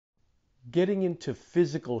Getting into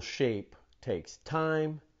physical shape takes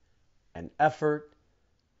time and effort,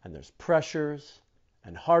 and there's pressures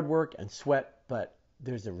and hard work and sweat, but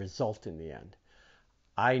there's a result in the end.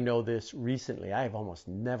 I know this recently. I have almost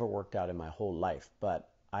never worked out in my whole life, but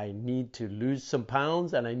I need to lose some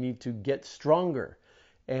pounds and I need to get stronger.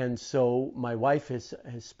 And so my wife has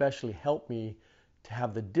especially helped me to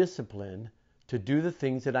have the discipline to do the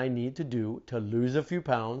things that I need to do to lose a few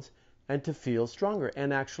pounds and to feel stronger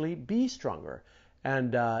and actually be stronger.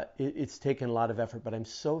 And it's taken a lot of effort, but I'm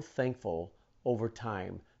so thankful over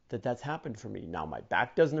time that that's happened for me. Now my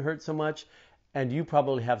back doesn't hurt so much, and you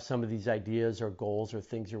probably have some of these ideas or goals or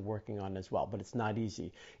things you're working on as well, but it's not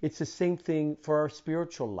easy. It's the same thing for our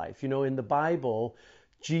spiritual life. You know, in the Bible,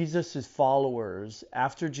 Jesus' followers,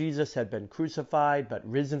 after Jesus had been crucified but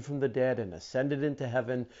risen from the dead and ascended into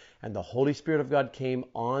heaven, and the Holy Spirit of God came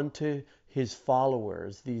onto his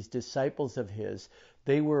followers, these disciples of his,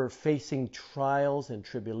 they were facing trials and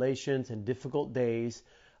tribulations and difficult days,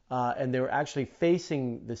 and they were actually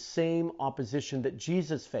facing the same opposition that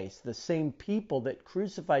Jesus faced. The same people that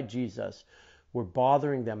crucified Jesus were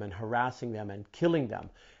bothering them and harassing them and killing them.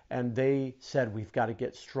 And they said, we've got to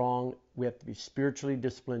get strong. We have to be spiritually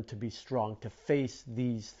disciplined to be strong, to face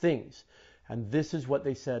these things. And this is what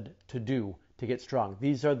they said to do to get strong.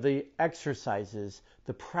 These are the exercises,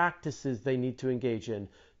 the practices they need to engage in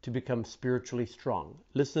to become spiritually strong.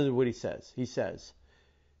 Listen to what he says. He says,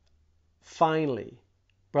 finally,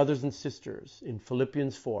 brothers and sisters, in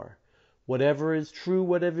Philippians 4, whatever is true,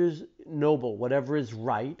 whatever is noble, whatever is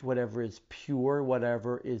right, whatever is pure,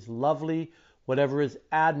 whatever is lovely, whatever is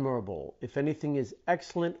admirable, if anything is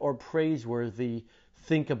excellent or praiseworthy,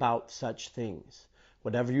 think about such things.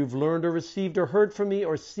 Whatever you've learned or received or heard from me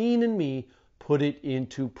or seen in me, put it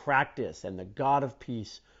into practice, and the God of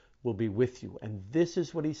peace will be with you. And this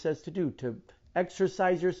is what he says to do, to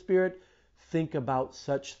exercise your spirit. Think about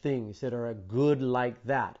such things that are good like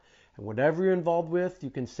that. And whatever you're involved with,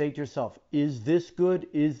 you can say to yourself, is this good?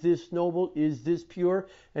 Is this noble? Is this pure?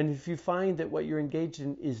 And if you find that what you're engaged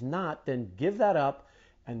in is not, then give that up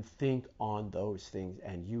and think on those things,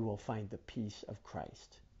 and you will find the peace of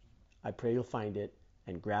Christ. I pray you'll find it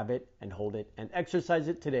and grab it and hold it and exercise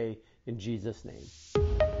it today in Jesus' name.